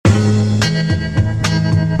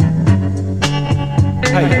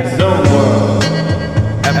Hype Zone World,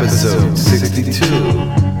 episode 62,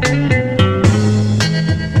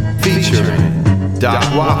 featuring Doc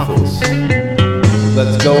Waffles.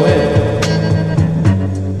 Let's go in.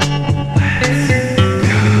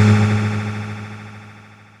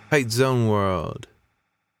 Hype Zone World.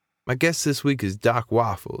 My guest this week is Doc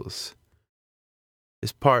Waffles.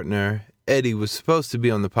 His partner, Eddie, was supposed to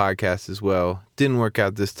be on the podcast as well. Didn't work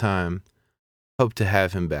out this time. Hope to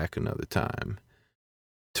have him back another time.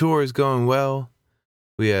 Tour is going well.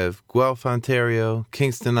 We have Guelph, Ontario,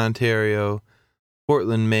 Kingston, Ontario,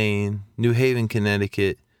 Portland, Maine, New Haven,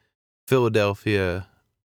 Connecticut, Philadelphia,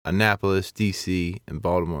 Annapolis, DC, and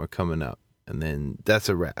Baltimore coming up. And then that's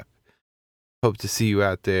a wrap. Hope to see you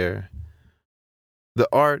out there. The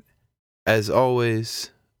art, as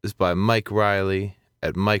always, is by Mike Riley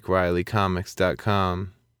at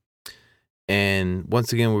MikeRileyComics.com. And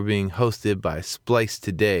once again, we're being hosted by Splice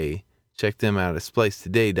Today. Check them out at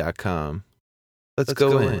SpliceToday.com. Let's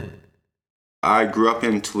go in. I grew up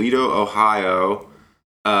in Toledo, Ohio.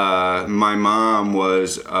 My mom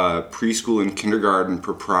was a preschool and kindergarten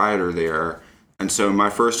proprietor there. And so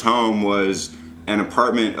my first home was an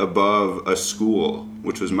apartment above a school,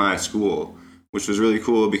 which was my school, which was really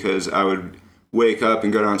cool because I would wake up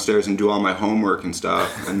and go downstairs and do all my homework and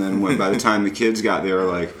stuff. And then by the time the kids got there,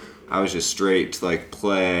 I was just straight to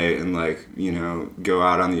play and go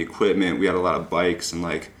out on the equipment. We had a lot of bikes and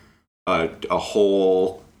a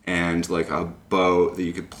hole and a boat that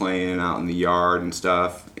you could play in out in the yard and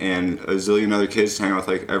stuff, and a zillion other kids to hang out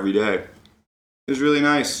with every day. It was really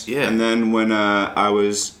nice. Yeah. And then when I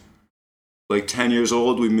was 10 years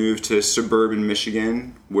old, we moved to suburban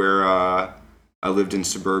Michigan, where I lived in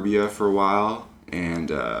suburbia for a while, and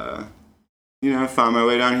found my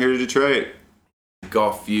way down here to Detroit.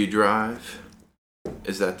 Golfview Drive,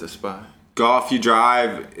 is that the spot? Golfview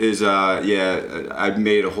Drive is, I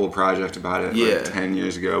made a whole project about it 10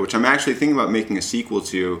 years ago, which I'm actually thinking about making a sequel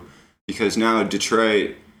to, because now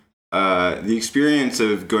Detroit, the experience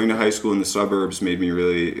of going to high school in the suburbs made me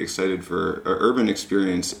really excited for an urban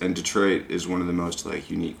experience, and Detroit is one of the most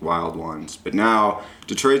unique, wild ones. But now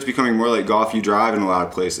Detroit's becoming more like Golfview Drive in a lot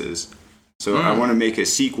of places. So I want to make a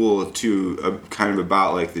sequel to a kind of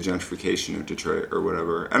about the gentrification of Detroit or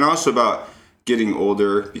whatever. And also about getting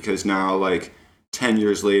older, because now 10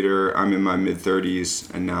 years later, I'm in my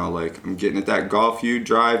mid-30s, and now I'm getting at that Golfview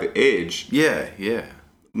Drive age. Yeah.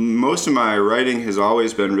 Most of my writing has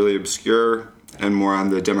always been really obscure and more on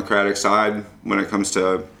the democratic side when it comes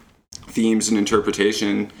to themes and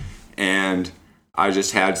interpretation. And I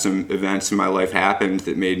just had some events in my life happen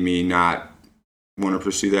that made me not want to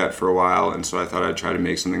pursue that for a while, and so I thought I'd try to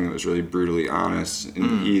make something that was really brutally honest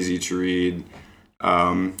and easy to read,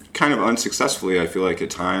 kind of unsuccessfully, I feel at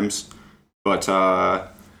times, but I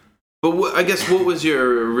guess what was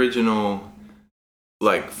your original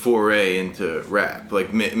foray into rap,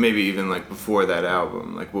 maybe even before that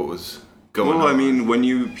album, what was going on? Well, I mean, when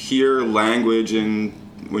you hear language and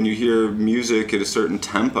when you hear music at a certain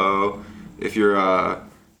tempo, if you're a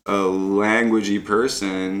languagey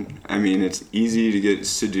person, I mean, it's easy to get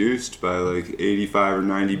seduced by 85 or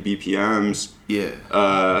 90 BPMs. Yeah.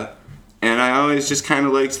 And I always just kind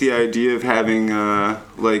of liked the idea of having,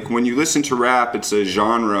 when you listen to rap, it's a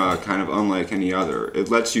genre kind of unlike any other. It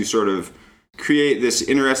lets you sort of create this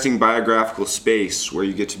interesting biographical space where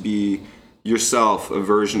you get to be yourself, a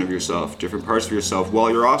version of yourself, different parts of yourself, while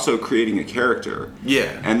you're also creating a character.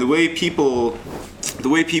 Yeah. And the way people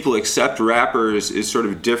accept rappers is sort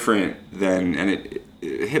of different than, and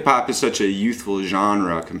hip-hop is such a youthful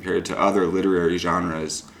genre compared to other literary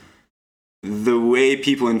genres. The way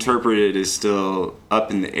people interpret it is still up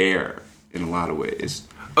in the air in a lot of ways.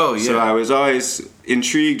 Oh, yeah. So I was always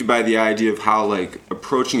intrigued by the idea of how,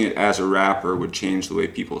 approaching it as a rapper would change the way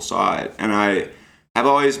people saw it. And I've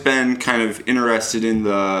always been kind of interested in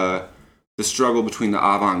the struggle between the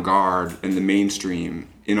avant-garde and the mainstream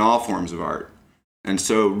in all forms of art. And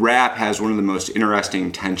so rap has one of the most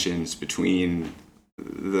interesting tensions between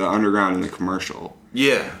the underground and the commercial.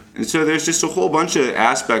 Yeah. And so there's just a whole bunch of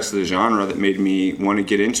aspects of the genre that made me want to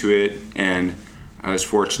get into it, and I was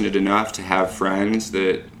fortunate enough to have friends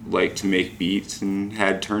that liked to make beats and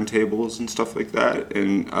had turntables and stuff like that,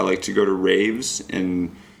 and I like to go to raves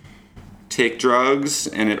and take drugs,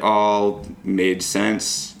 and it all made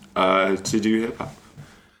sense to do hip-hop.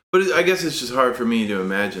 But I guess it's just hard for me to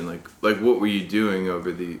imagine, what were you doing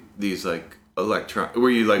over these electron? Were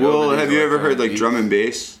you Well, have you ever heard beats? drum and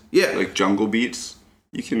bass? Yeah. Jungle beats?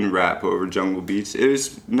 You can rap over jungle beats. It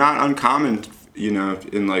was not uncommon,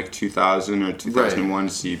 in 2000 or 2001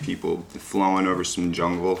 to see people flowing over some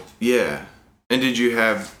jungle. Yeah. And did you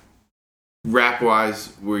have rap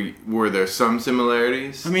wise, were there some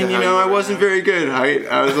similarities? I mean, I wasn't very good, right?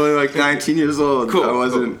 I was only like 19 years old. Cool,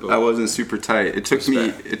 I wasn't super tight. It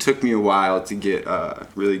took me a while to get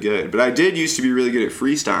really good. But I did used to be really good at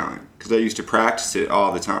freestyling because I used to practice it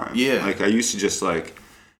all the time. Yeah. Like I used to just like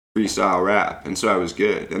freestyle rap, and so I was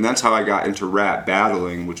good. And that's how I got into rap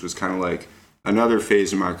battling, which was kind of like another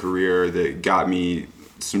phase of my career that got me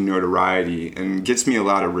some notoriety and gets me a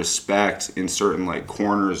lot of respect in certain like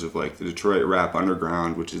corners of like the Detroit rap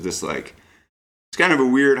underground, which is this like, it's kind of a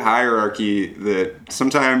weird hierarchy that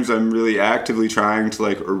sometimes I'm really actively trying to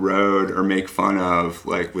like erode or make fun of,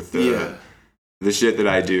 like with the shit that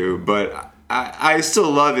I do. But I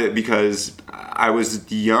still love it because I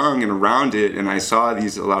was young and around it, and I saw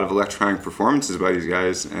a lot of electronic performances by these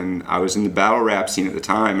guys, and I was in the battle rap scene at the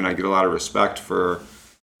time, and I get a lot of respect for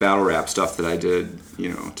battle rap stuff that I did,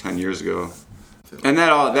 10 years ago. And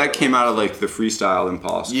that came out of like the freestyle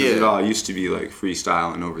impulse, because it all used to be like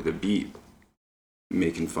freestyling over the beat,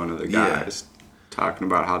 making fun of the guys, talking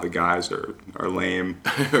about how the guys are lame.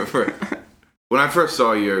 Right. When I first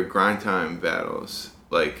saw your grind time battles,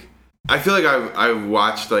 like I feel like I've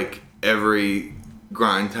watched like every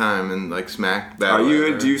grind time and like smack battle.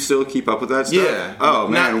 Do you still keep up with that stuff? Yeah. Oh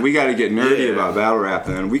man, we got to get nerdy about battle rap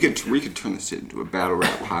then. We could turn this into a battle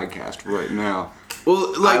rap podcast right now.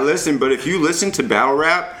 Well, like but if you listen to battle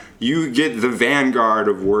rap, you get the vanguard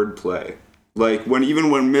of wordplay. Like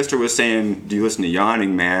even when Mister was saying, "Do you listen to Yanni,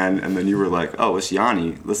 man?" and then you were like, "Oh, it's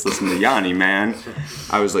Yanni. Let's listen to Yanni, man."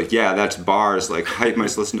 I was like, "Yeah, that's bars. Like, hype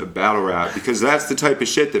must listen to battle rap because that's the type of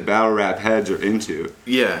shit that battle rap heads are into."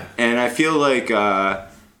 Yeah. And I feel like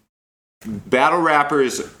battle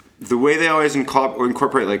rappers, the way they always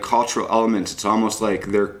incorporate like cultural elements, it's almost like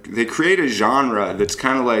they create a genre that's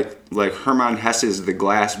kind of like Hermann Hesse's The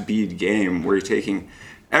Glass Bead Game, where you're taking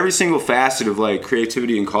every single facet of like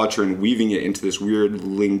creativity and culture and weaving it into this weird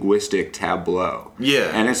linguistic tableau. Yeah.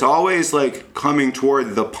 And it's always like coming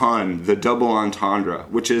toward the pun, the double entendre,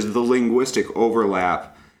 which is the linguistic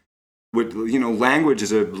overlap. Language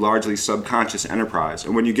is a largely subconscious enterprise.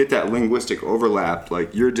 And when you get that linguistic overlap,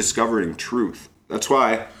 like you're discovering truth. That's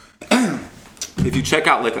why if you check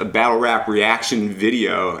out like a battle rap reaction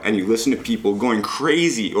video and you listen to people going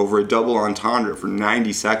crazy over a double entendre for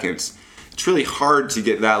 90 seconds, it's really hard to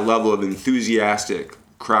get that level of enthusiastic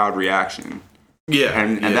crowd reaction. Yeah.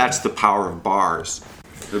 And that's the power of bars.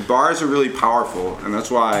 The bars are really powerful, and that's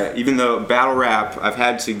why, even though battle rap, I've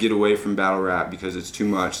had to get away from battle rap because it's too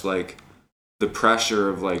much, like, the pressure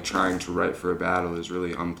of, like, trying to write for a battle is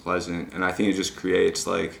really unpleasant, and I think it just creates,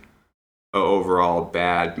 like, an overall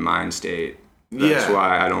bad mind state. That's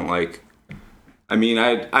why I don't like... I mean,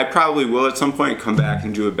 I probably will at some point come back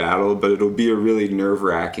and do a battle, but it'll be a really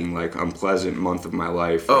nerve-wracking, like, unpleasant month of my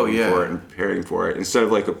life for it and preparing for it, instead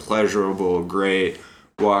of, like, a pleasurable, great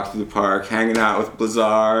walk through the park, hanging out with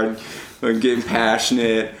Blizzard, like, getting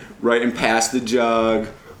passionate, writing past the jug,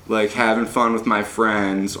 like, having fun with my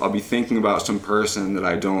friends. I'll be thinking about some person that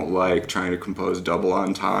I don't like, trying to compose double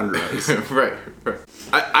entendres. Right.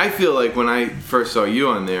 I feel like when I first saw you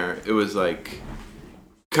on there, it was, like...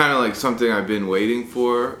 kind of like something I've been waiting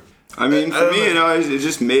for. I mean, for me, it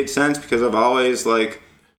just made sense because I've always, like,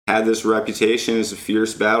 had this reputation as a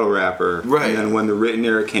fierce battle rapper. Right. And then when the written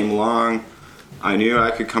era came along, I knew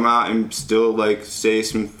I could come out and still, like, say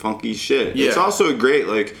some funky shit. Yeah. It's also great,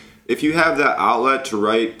 like, if you have that outlet to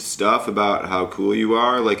write stuff about how cool you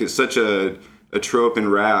are, like, it's such a trope in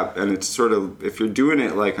rap, and it's sort of, if you're doing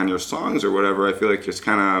it, like, on your songs or whatever, I feel like it's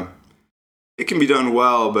kind of... it can be done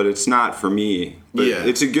well, but it's not for me. But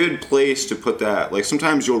it's a good place to put that. Like,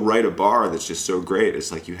 sometimes you'll write a bar that's just so great,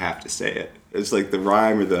 it's like you have to say it. It's like the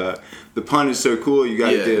rhyme or the pun is so cool, you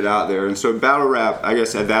gotta get it out there. And so battle rap, I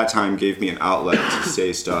guess at that time, gave me an outlet to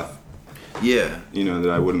say stuff. That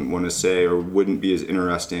I wouldn't want to say or wouldn't be as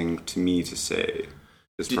interesting to me to say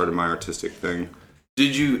as part of my artistic thing.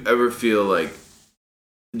 Did you ever feel like,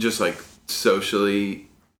 just like socially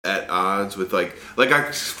at odds with like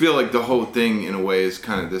I feel like the whole thing in a way is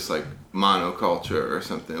kind of this like monoculture or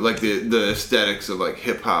something, like the aesthetics of like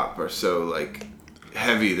hip hop are so like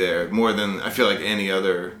heavy there more than I feel like any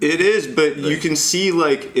other. It is, but you can see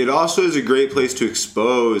like it also is a great place to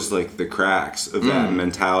expose like the cracks of that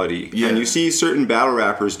mentality. And you see certain battle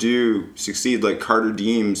rappers do succeed, like Carter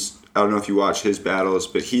Deems. I don't know if you watch his battles,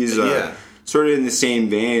 but he's sort of in the same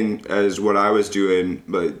vein as what I was doing,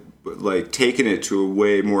 but like taking it to a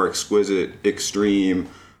way more exquisite extreme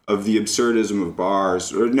of the absurdism of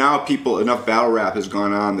bars. Or now enough battle rap has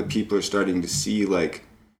gone on that people are starting to see like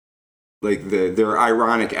there are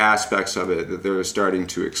ironic aspects of it that they're starting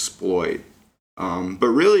to exploit. But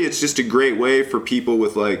really it's just a great way for people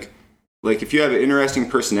with like like if you have an interesting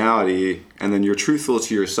personality and then you're truthful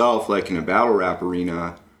to yourself, like in a battle rap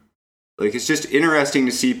arena, like it's just interesting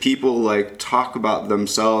to see people like talk about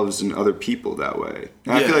themselves and other people that way.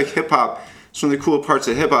 And I feel like hip hop, it's one of the cool parts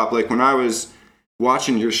of hip hop. Like when I was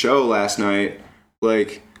watching your show last night,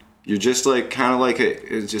 like you're just like kind of like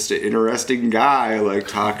just an interesting guy, like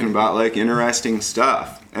talking about like interesting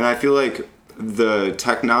stuff. And I feel like the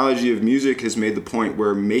technology of music has made the point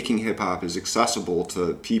where making hip hop is accessible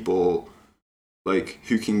to people like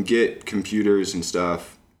who can get computers and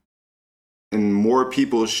stuff, and more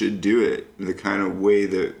people should do it the kind of way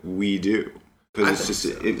that we do, because it's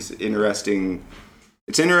interesting.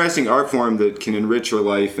 It's an interesting art form that can enrich your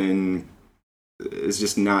life and is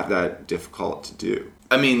just not that difficult to do.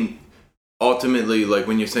 I mean, ultimately, like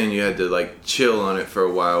when you're saying you had to like chill on it for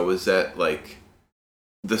a while, was that like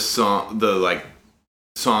the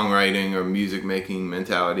songwriting or music making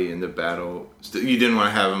mentality in the battle? You didn't want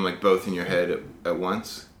to have them like both in your head at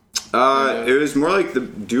once? It was more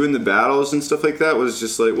like doing the battles and stuff like that was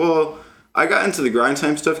just like, well, I got into the grind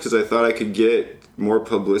time stuff because I thought I could get more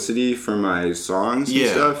publicity for my songs and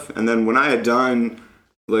stuff. And then when I had done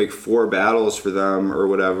like 4 battles for them or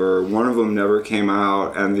whatever, one of them never came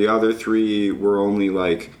out and the other 3 were only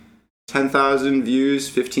like 10,000 views,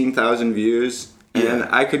 15,000 views. And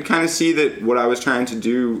I could kind of see that what I was trying to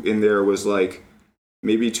do in there was like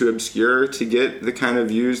maybe too obscure to get the kind of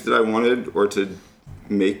views that I wanted, or to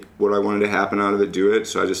make what I wanted to happen out of it do it.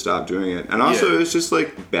 So I just stopped doing it. And also it was just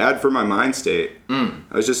like bad for my mind state. I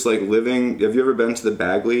was just like living. Have you ever been to the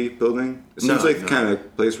Bagley building? It seems like the kind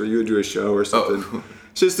of place where you would do a show or something. Oh.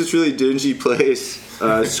 It's just this really dingy place.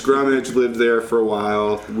 Scrummage lived there for a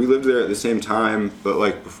while. We lived there at the same time, but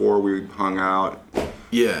like before we hung out.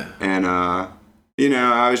 Yeah. And you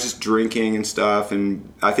know, I was just drinking and stuff,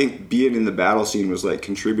 and I think being in the battle scene was like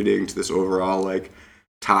contributing to this overall like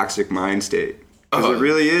toxic mind state. Because it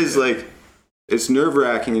really is like, it's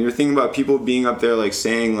nerve-wracking, and you're thinking about people being up there like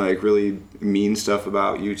saying like really mean stuff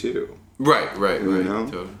about you too. Right. You know?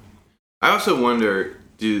 Totally. I also wonder,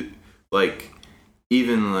 do like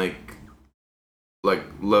even like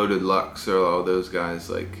Loaded Lux or all those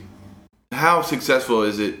guys, like how successful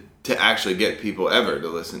is it to actually get people ever to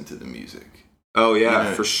listen to the music? Oh yeah, you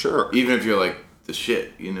know, for sure. Even if you're like the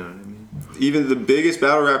shit, you know what I mean? Even the biggest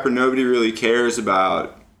battle rapper, nobody really cares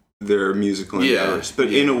about their musical endeavors.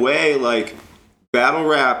 But in a way, like battle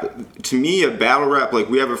rap, to me, a battle rap, like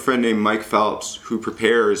we have a friend named Mike Phelps who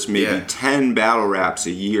prepares maybe 10 battle raps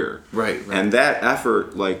a year. Right. And that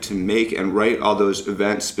effort, like to make and write all those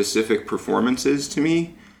event-specific performances, to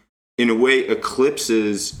me, in a way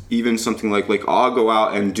eclipses even something like I'll go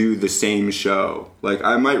out and do the same show. Like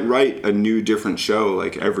I might write a new different show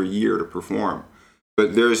like every year to perform.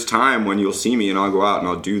 But there's time when you'll see me and I'll go out and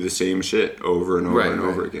I'll do the same shit over and over and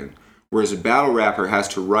over again. Whereas a battle rapper has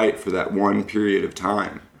to write for that one period of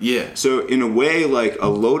time. Yeah. So in a way, like a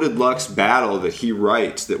Loaded Lux battle that he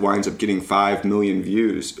writes that winds up getting 5 million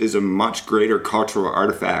views is a much greater cultural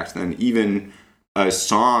artifact than even a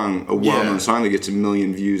song, a well-known song that gets 1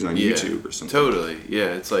 million views on YouTube or something. Totally.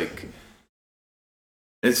 Yeah, it's like,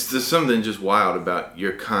 there's something just wild about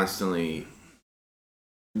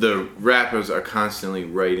the rappers are constantly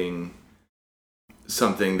writing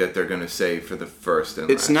something that they're going to say for the first and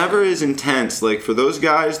last. It's never as intense. Like for those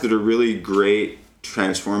guys that are really great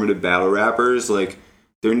transformative battle rappers, like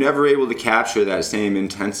they're never able to capture that same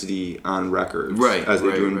intensity on records as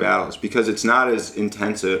they do in battles, because it's not as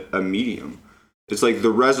intense a medium. It's like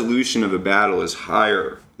the resolution of a battle is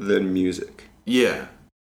higher than music. Yeah.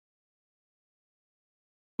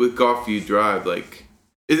 With Golf You Drive, like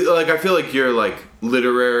I feel like your like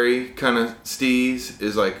literary kind of steez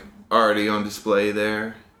is like already on display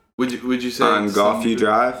there. Would you say on Golf You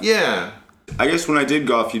Drive? Yeah. I guess when I did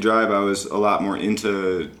Golf You Drive, I was a lot more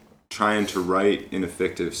into trying to write in a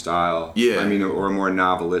fictive style. Yeah. I mean, or a more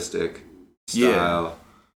novelistic style.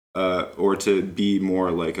 Yeah. Or to be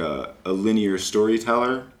more like a linear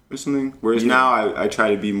storyteller or something. Whereas now I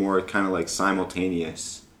try to be more kind of like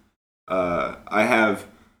simultaneous. I have,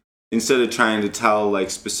 instead of trying to tell like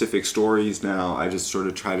specific stories now, I just sort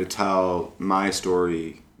of try to tell my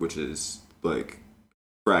story, which is like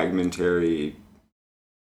fragmentary,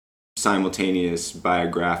 simultaneous,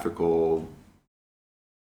 biographical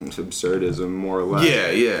absurdism, more or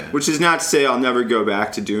less. Yeah. Which is not to say I'll never go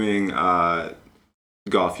back to doing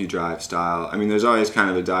Golf You Drive style. I mean, there's always kind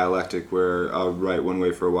of a dialectic where I'll write one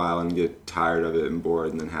way for a while and get tired of it and bored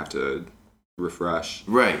and then have to refresh.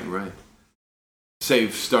 Right. Say,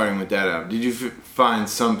 starting with that out, did you find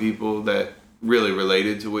some people that really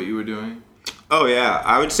related to what you were doing? Oh, yeah.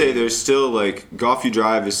 I would say there's still, like, Golf You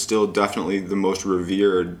Drive is still definitely the most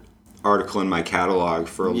revered article in my catalog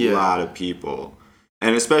for a lot of people.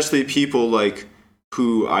 And especially people like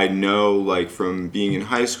who I know like from being in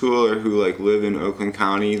high school or who like live in Oakland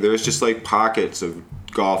County. There's just like pockets of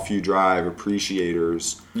Golf U Drive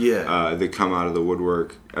appreciators that come out of the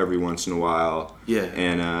woodwork every once in a while. Yeah.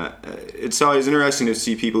 And it's always interesting to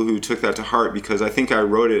see people who took that to heart, because I think I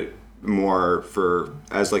wrote it more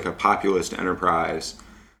as like a populist enterprise.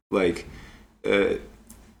 Like the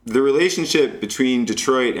relationship between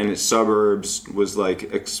Detroit and its suburbs was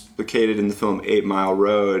like explicated in the film 8 Mile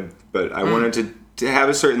Road, but I wanted to have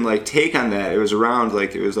a certain like take on that. It was around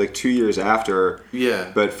like, it was like 2 years after.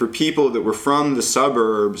 Yeah. But for people that were from the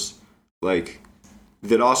suburbs, like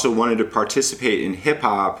that also wanted to participate in hip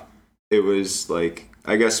hop, it was like,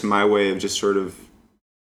 I guess my way of just sort of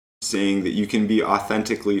saying that you can be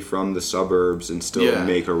authentically from the suburbs and still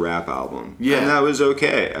make a rap album. Yeah. And that was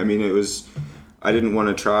okay. I mean, I didn't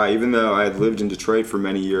want to try, even though I had lived in Detroit for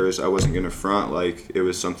many years, I wasn't going to front like it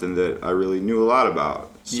was something that I really knew a lot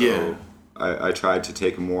about. So I tried to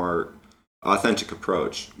take a more authentic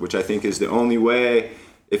approach, which I think is the only way,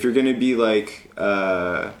 if you're going to be like,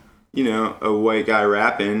 a white guy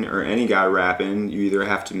rapping or any guy rapping, you either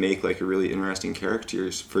have to make like a really interesting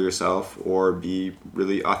character for yourself or be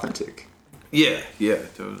really authentic. Yeah,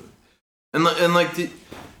 totally. And like,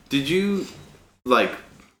 did you like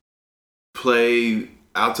play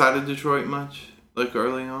outside of Detroit much, like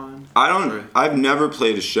early on? I've never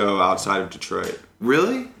played a show outside of Detroit.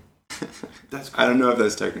 Really? That's cool. I don't know if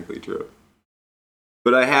that's technically true,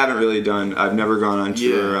 but I haven't really I've never gone on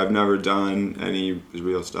tour. I've never done any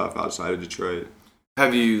real stuff outside of Detroit.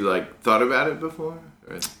 Have you like thought about it before?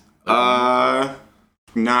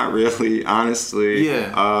 Not really, honestly.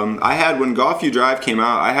 Yeah. I had, when Golf U Drive came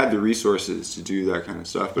out, I had the resources to do that kind of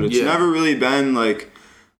stuff, but it's never really been like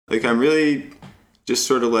I'm really just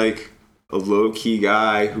sort of like a low-key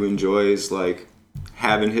guy who enjoys like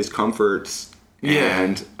having his comforts. Yeah.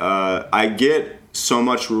 And I get so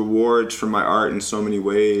much rewards from my art in so many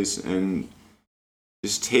ways, and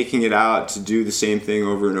just taking it out to do the same thing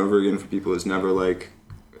over and over again for people has never like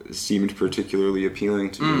seemed particularly appealing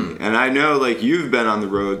to me. And I know like you've been on the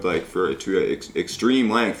road like to extreme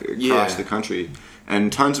length across the country,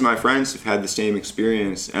 and tons of my friends have had the same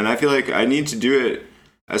experience, and I feel like I need to do it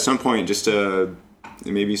at some point just to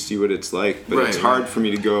maybe see what it's like. But it's hard for me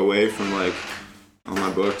to go away from like all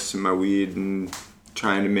my books and my weed and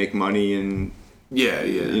trying to make money and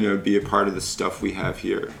be a part of the stuff we have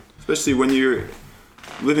here. Especially when you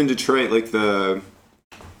live in Detroit, like the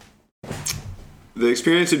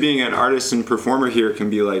experience of being an artist and performer here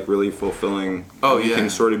can be like really fulfilling. Oh yeah. You can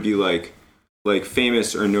sort of be like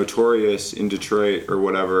famous or notorious in Detroit or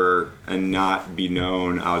whatever and not be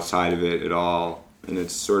known outside of it at all. And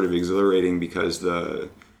it's sort of exhilarating because the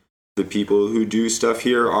people who do stuff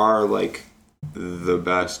here are like the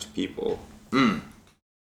best people.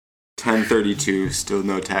 10:32, still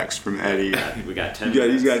no text from Eddie. We got 10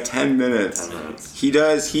 minutes. He's got 10 minutes. 10 minutes.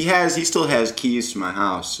 He still has keys to my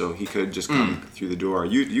house, so he could just come through the door.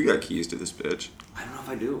 You got keys to this bitch. I don't know if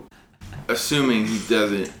I do. Assuming he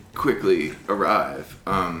doesn't quickly arrive,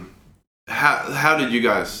 how did you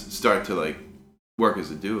guys start to like work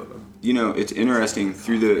as a duo? You know, it's interesting.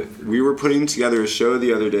 We were putting together a show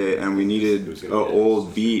the other day, and we needed an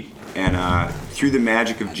old beat. And through the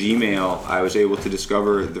magic of Gmail, I was able to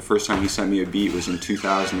discover the first time he sent me a beat was in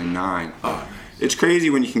 2009. It's crazy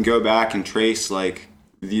when you can go back and trace like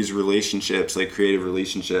these relationships, like creative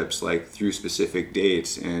relationships, like through specific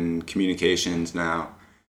dates and communications now.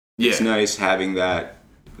 Yeah. It's nice having that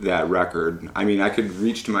record. I mean, I could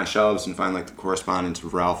reach to my shelves and find like the correspondence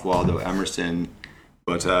of Ralph Waldo Emerson,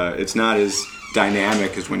 but it's not as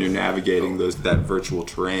dynamic as when you're navigating that virtual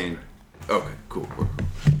terrain. Okay, cool.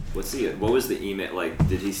 What was the email like?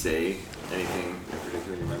 Did he say anything in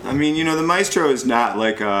particular? You remember? I mean, the maestro is not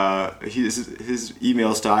like his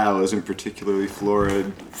email style isn't particularly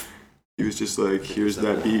florid. He was just like, here's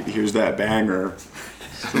that beat, here's that banger,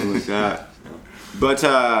 something like that. But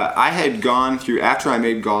I had gone through, after I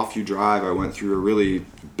made Golf U Drive, I went through a really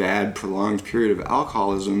bad, prolonged period of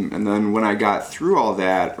alcoholism. And then when I got through all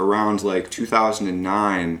that, around like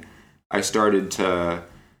 2009, I started to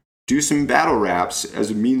do some battle raps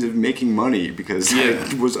as a means of making money because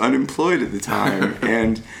I was unemployed at the time.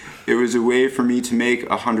 And it was a way for me to make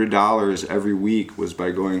 $100 every week was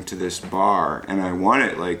by going to this bar. And I won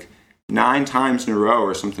it like 9 times in a row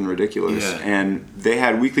or something ridiculous. Yeah. And they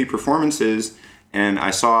had weekly performances. And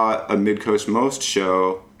I saw a Mid-Coast Most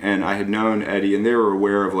show, and I had known Eddie, and they were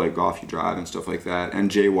aware of like Golf U Drive and stuff like that,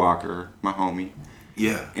 and Jay Walker, my homie.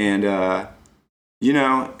 Yeah. And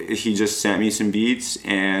he just sent me some beats,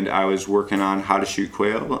 and I was working on how to shoot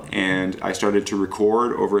quail, and I started to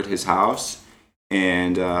record over at his house.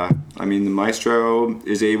 And the maestro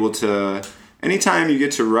is able to, anytime you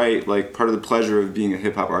get to write, like, part of the pleasure of being a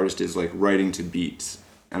hip-hop artist is, like, writing to beats.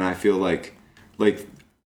 And I feel like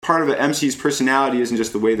part of an MC's personality isn't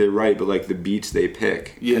just the way they write, but, like, the beats they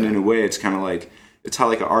pick. Yeah. And in a way, it's kind of like, it's how,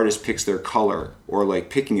 like, an artist picks their color, or, like,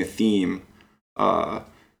 picking a theme.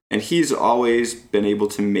 And he's always been able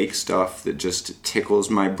to make stuff that just tickles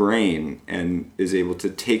my brain and is able to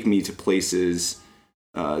take me to places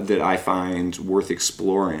that I find worth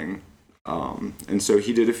exploring. And so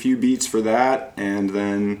he did a few beats for that. And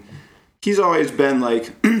then he's always been,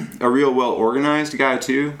 like, a real well-organized guy,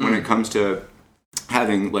 too, when it comes to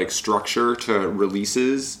having, like, structure to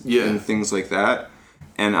releases and things like that.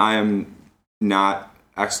 And I am not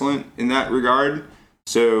excellent in that regard.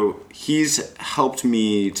 So he's helped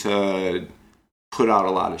me to put out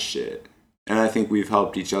a lot of shit. And I think we've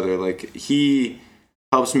helped each other. Like, he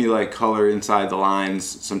helps me, like, color inside the lines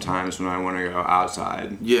sometimes when I want to go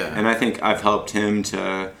outside. Yeah. And I think I've helped him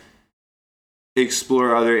to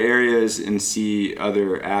explore other areas and see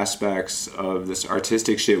other aspects of this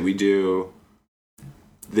artistic shit we do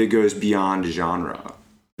that goes beyond genre.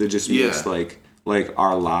 That just makes, like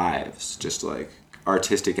our lives just, like,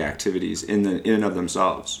 artistic activities in and of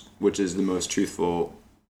themselves, which is the most truthful,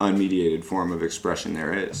 unmediated form of expression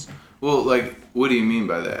there is. Well, like, what do you mean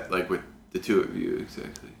by that? Like, with the two of you,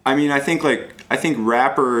 exactly? I mean, I think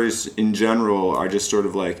rappers in general are just sort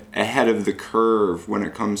of, like, ahead of the curve when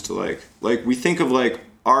it comes to, like we think of, like,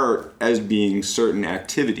 art as being certain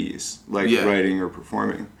activities, like writing or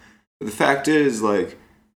performing. But the fact is, like,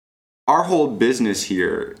 our whole business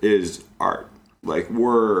here is art. Like,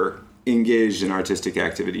 we're engaged in artistic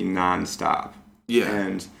activity nonstop. Yeah.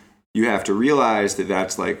 And you have to realize that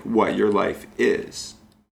that's, like, what your life is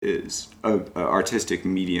a artistic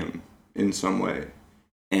medium in some way.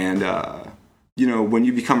 And, when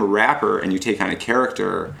you become a rapper and you take on a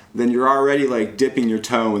character, then you're already, like, dipping your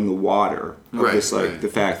toe in the water of this, like, the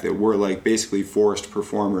fact that we're, like, basically forced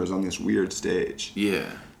performers on this weird stage. Yeah.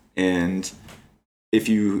 And if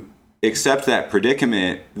you accept that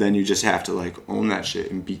predicament, then you just have to, like, own that shit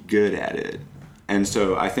and be good at it. And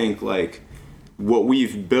so I think, like, what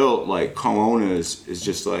we've built, like, CoOwnaz, is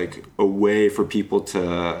just, like, a way for people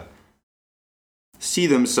to see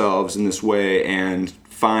themselves in this way and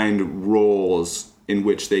find roles in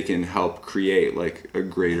which they can help create, like, a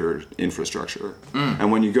greater infrastructure.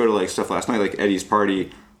 And when you go to, like, stuff last night, like Eddie's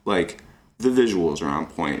party, like, the visuals are on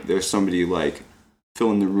point. There's somebody, like,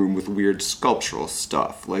 filling the room with weird sculptural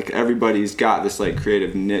stuff. Like, everybody's got this, like,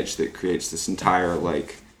 creative niche that creates this entire,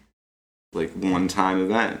 like one-time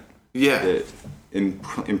event. Yeah. That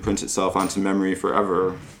imprints itself onto memory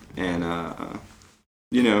forever. And,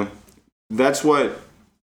 that's what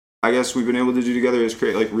I guess we've been able to do together, is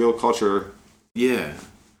create, like, real culture. Yeah.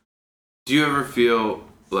 Do you ever feel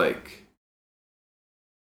like,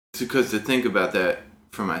 because to think about that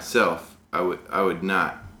for myself, I would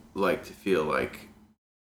not like to feel like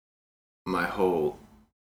my whole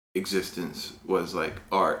existence was, like,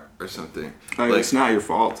 art or something. I mean, like, it's not your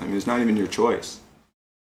fault. I mean, it's not even your choice.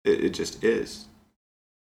 It just is.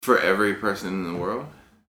 For every person in the world?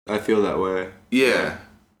 I feel that way. Yeah.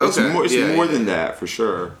 It's more than that, for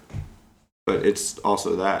sure. But it's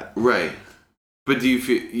also that. Right. But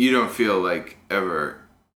you don't feel like ever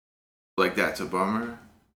like that's a bummer?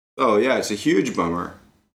 Oh yeah, it's a huge bummer.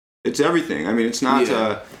 It's everything. I mean, it's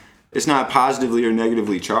not positively or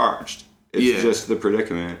negatively charged. It's just the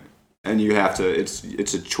predicament. And you have to, it's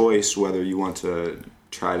a choice whether you want to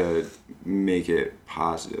try to make it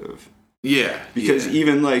positive. Yeah. Because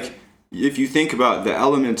even, like, if you think about the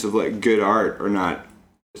elements of, like, good art or not,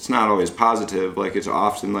 it's not always positive. Like, it's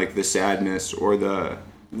often, like, the sadness or the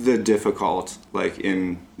difficult, like,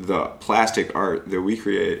 in the plastic art that we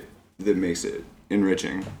create that makes it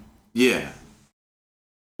enriching. Yeah.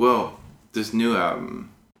 Well, this new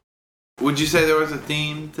album, would you say there was a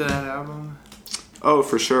theme to that album? Oh,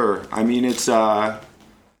 for sure. I mean, it's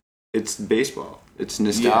baseball. It's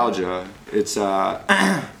nostalgia. Yeah. It's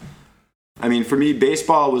I mean, for me,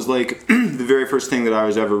 baseball was, like, the very first thing that I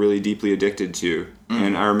was ever really deeply addicted to.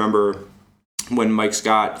 And I remember when Mike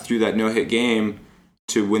Scott threw that no-hit game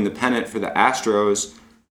to win the pennant for the Astros,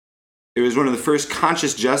 it was one of the first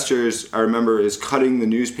conscious gestures I remember is cutting the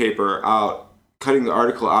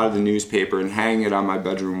article out of the newspaper and hanging it on my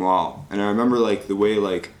bedroom wall. And I remember, like, the way,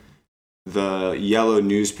 like, the yellow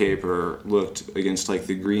newspaper looked against, like,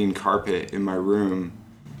 the green carpet in my room.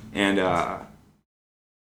 And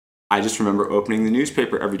I just remember opening the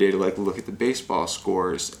newspaper every day to like look at the baseball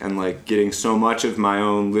scores and like getting so much of my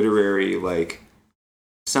own literary like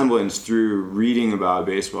semblance through reading about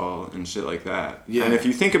baseball and shit like that. Yeah. And if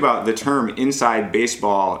you think about the term inside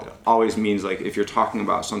baseball, it always means like if you're talking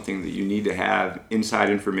about something that you need to have inside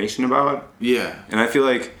information about. Yeah. And I feel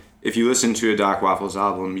like if you listen to a Doc Waffles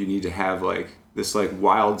album, you need to have like this like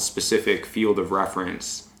wild specific field of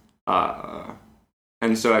reference.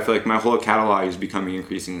 And so I feel like my whole catalog is becoming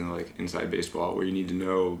increasingly like inside baseball, where you need to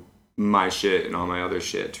know my shit and all my other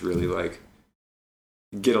shit to really like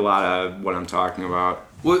get a lot of what I'm talking about.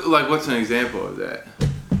 What's an example of that?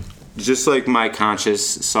 Just like my conscious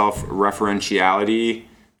self-referentiality.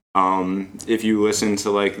 If you listen to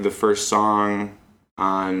like the first song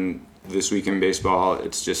on This Week in Baseball,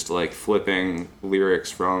 it's just like flipping lyrics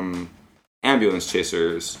from Ambulance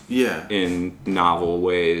Chasers in novel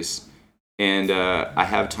ways. And I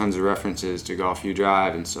have tons of references to Golf U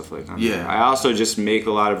Drive and stuff like that. Yeah. I also just make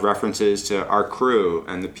a lot of references to our crew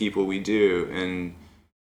and the people we do. And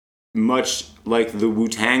much like the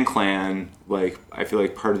Wu-Tang Clan, like I feel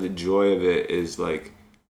like part of the joy of it is like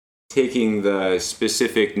taking the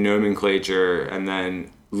specific nomenclature and then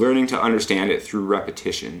learning to understand it through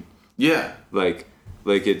repetition. Yeah. Like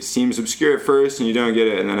it seems obscure at first and you don't get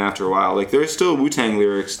it, and then after a while, like there's still Wu-Tang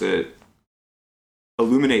lyrics that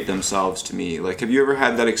illuminate themselves to me. Like, have you ever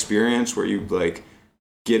had that experience where you like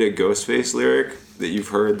get a Ghostface lyric that you've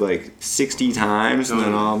heard like 60 times and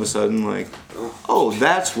then all of a sudden like, oh,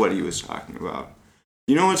 that's what he was talking about.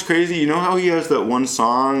 You know what's crazy? You know how he has that one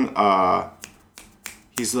song,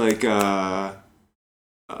 he's like, I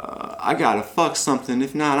gotta fuck something,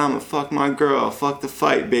 if not I'ma fuck my girl, fuck the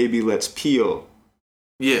fight, baby, let's peel.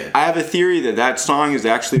 Yeah. I have a theory that song is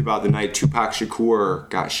actually about the night Tupac Shakur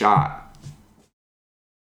got shot.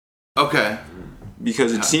 Okay.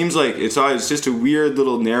 Because it seems like it's just a weird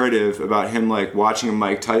little narrative about him like watching a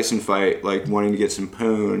Mike Tyson fight, like wanting to get some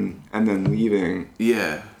poon and then leaving.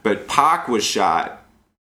 Yeah. But Pac was shot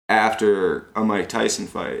after a Mike Tyson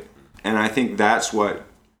fight. And I think that's like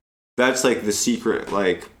the secret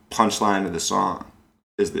like punchline of the song,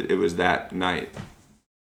 is that it was that night.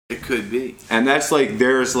 It could be. And that's like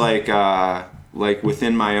there's like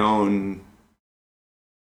within my own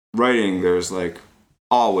writing, there's like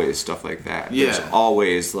always stuff like that. Yeah. There's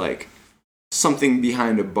always like something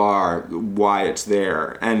behind a bar, why it's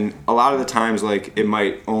there. And a lot of the times like it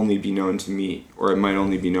might only be known to me, or it might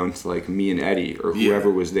only be known to like me and Eddie or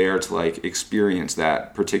whoever was there to like experience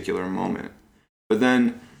that particular moment. But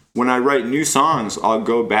then when I write new songs, I'll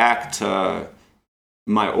go back to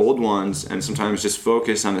my old ones and sometimes just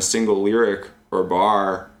focus on a single lyric or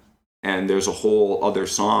bar, and there's a whole other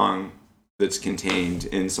song that's contained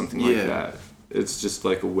in something like that. It's just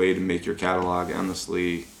like a way to make your catalog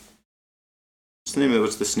endlessly. What's the name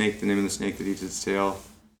of the snake that eats its tail?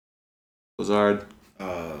 Blizzard.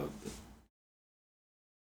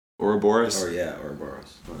 Ouroboros?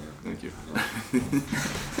 Ouroboros. Oh, yeah. Thank you.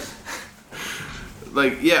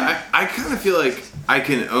 I kind of feel like I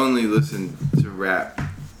can only listen to rap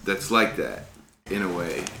that's like that, in a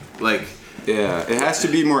way. Like, yeah, it has to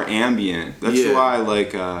be more ambient. That's why,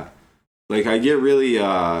 I get really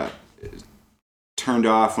turned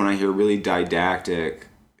off when I hear really didactic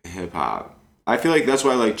hip hop. I feel like that's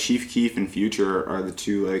why like Chief Keef and Future are the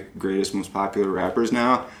two like greatest, most popular rappers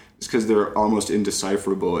now. It's because they're almost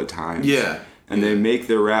indecipherable at times. Yeah. And they make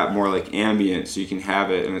their rap more like ambient, so you can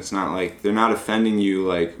have it, and it's not like they're not offending you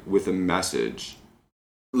like with a message.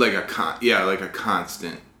 Like a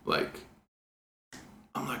constant like,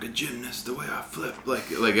 I'm like a gymnast the way I flip,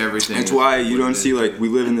 like everything. That's why you don't see like we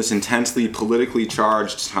live in this intensely politically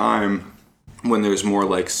charged time when there's more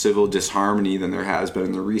like civil disharmony than there has been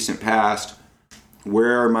in the recent past.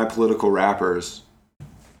 Where are my political rappers?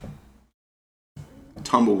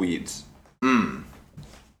 Tumbleweeds. I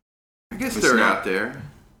guess they're out there,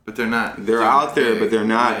 but they're not. They're out there, but they're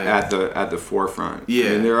not at the forefront. Yeah. I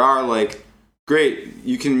mean, there are like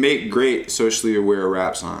you can make great socially aware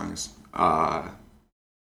rap songs, but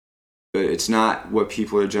it's not what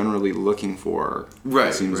people are generally looking for. Right.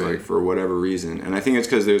 It seems like for whatever reason, and I think it's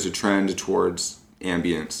because there's a trend towards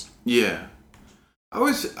ambience. Yeah. I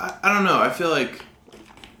don't know. I feel like,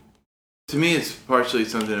 to me, it's partially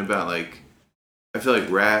something about like, I feel like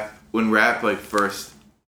when rap like first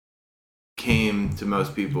came to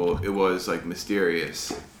most people, it was like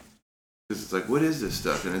mysterious. Because it's like, what is this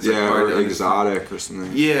stuff? And it's like hard to exotic or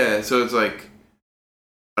something. Yeah, so it's like,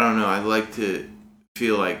 I don't know. I like to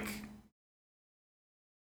feel like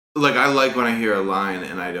I like when I hear a line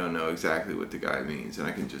and I don't know exactly what the guy means, and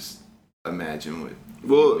I can just imagine what.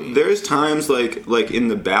 Well, there's times like in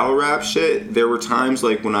the battle rap shit, there were times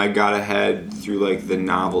like when I got ahead through like the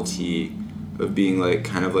novelty of being like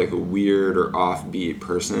kind of like a weird or offbeat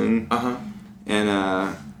person.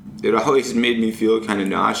 And it always made me feel kind of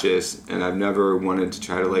nauseous, and I've never wanted to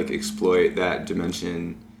try to like exploit that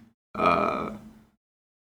dimension.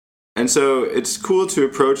 And so it's cool to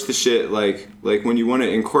approach the shit like when you want to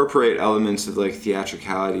incorporate elements of like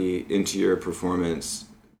theatricality into your performance,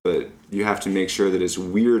 but you have to make sure that it's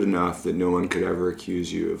weird enough that no one could ever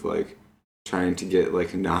accuse you of like trying to get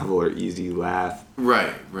like a novel or easy laugh.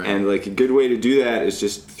 Right. And like a good way to do that is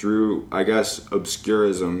just through, I guess,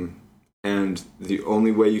 obscurism. And the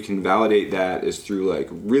only way you can validate that is through like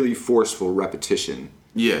really forceful repetition.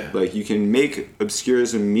 Yeah. Like you can make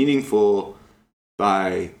obscurism meaningful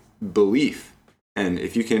by belief. And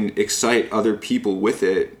if you can excite other people with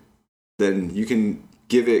it, then you can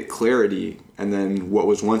give it clarity. And then what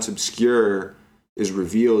was once obscure is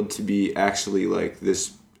revealed to be actually like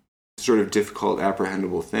this sort of difficult,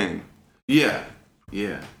 apprehendable thing. Yeah.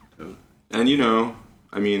 And you know,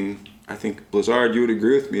 I mean, I think, Blizzard, you would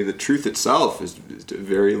agree with me, the truth itself is a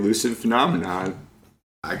very elusive phenomenon.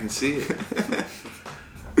 I can see it.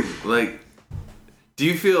 Like, do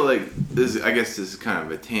you feel like this? I guess this is kind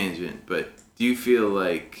of a tangent, but do you feel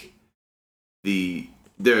like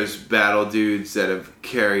there's battle dudes that have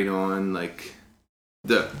carried on like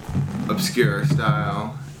the obscure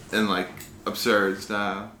style and like absurd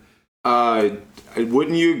style?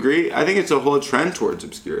 Wouldn't you agree? I think it's a whole trend towards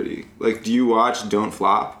obscurity. Like, do you watch Don't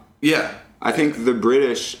Flop? Yeah. I think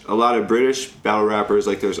a lot of British battle rappers,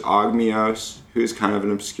 like there's Ogmios, who's kind of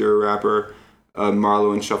an obscure rapper,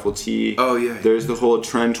 Marlowe and Shuffle T. Oh, yeah. There's the whole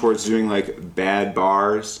trend towards doing like bad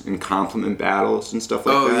bars and compliment battles and stuff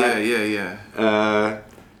like that. Oh, yeah.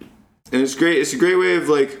 And it's great. It's a great way of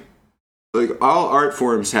like all art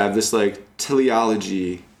forms have this like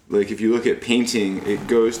teleology. Like if you look at painting, it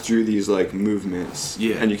goes through these like movements,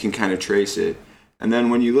 and you can kind of trace it. And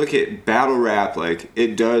then when you look at battle rap, like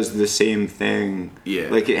it does the same thing. Yeah.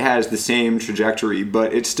 Like it has the same trajectory,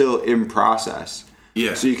 but it's still in process.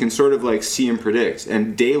 Yeah. So you can sort of like see and predict.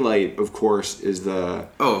 And Daylight, of course, is Oh,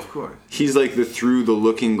 of course. He's like the through the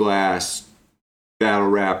looking glass battle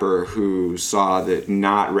rapper who saw that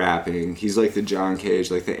not rapping. He's like the John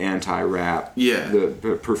Cage, like the anti-rap. Yeah.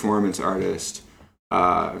 The performance artist.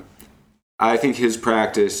 I think his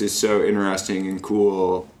practice is so interesting and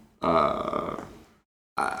cool.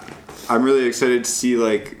 I'm really excited to see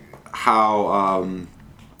like how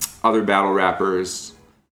other battle rappers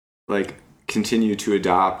like continue to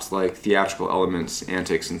adopt like theatrical elements,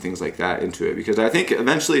 antics, and things like that into it, because I think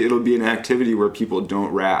eventually it'll be an activity where people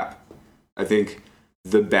don't rap. I think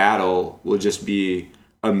the battle will just be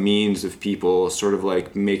a means of people sort of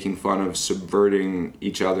like making fun of subverting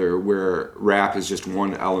each other, where rap is just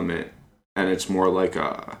one element, and it's more like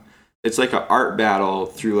it's like an art battle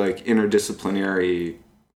through like interdisciplinary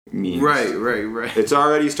means. Right. It's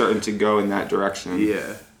already starting to go in that direction.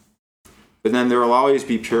 Yeah. But then there will always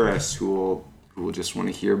be purists who will just want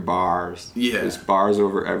to hear bars. Yeah. There's bars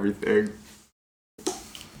over everything.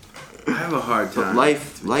 I have a hard time. But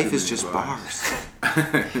life is just bars.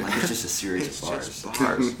 Like it's just a series of bars.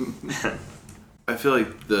 I feel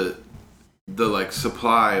like the like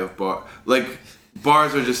supply of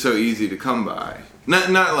bars are just so easy to come by. Not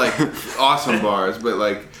like awesome bars, but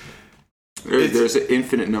like there's an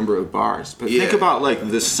infinite number of bars. But think about like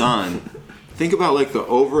the sun. Think about like the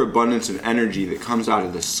overabundance of energy that comes out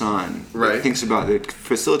of the sun. Right. That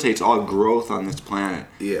facilitates all growth on this planet.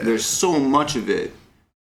 Yeah. There's so much of it.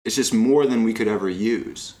 It's just more than we could ever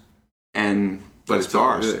use. But it's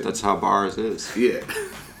bars. Good. That's how bars is. Yeah.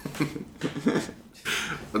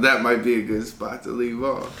 Well, that might be a good spot to leave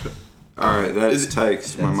off. All right, that's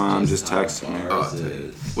text. My mom just texted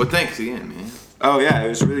me. Well, thanks again, man. Oh yeah, it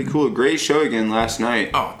was really cool. Great show again last night.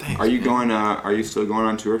 Oh, thanks. Are you going? Are you still going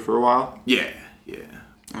on tour for a while? Yeah.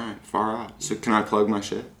 All right, far out. So can I plug my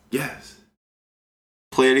shit? Yes.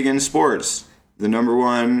 Play It Again Sports, the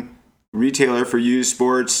 #1 retailer for used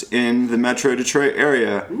sports in the Metro Detroit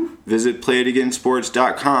area. Visit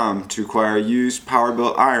playitagainsports.com to acquire used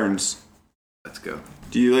Powerbuilt irons. Let's go.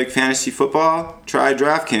 Do you like fantasy football? Try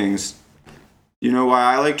DraftKings. You know why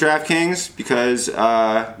I like DraftKings? Because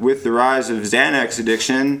with the rise of Xanax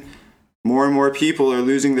addiction, more and more people are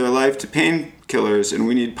losing their life to painkillers, and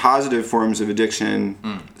we need positive forms of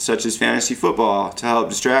addiction, such as fantasy football, to help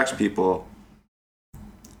distract people.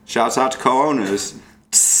 Shouts out to CoOwnaz.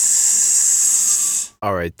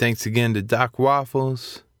 All right, thanks again to Doc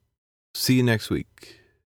Waffles. See you next week.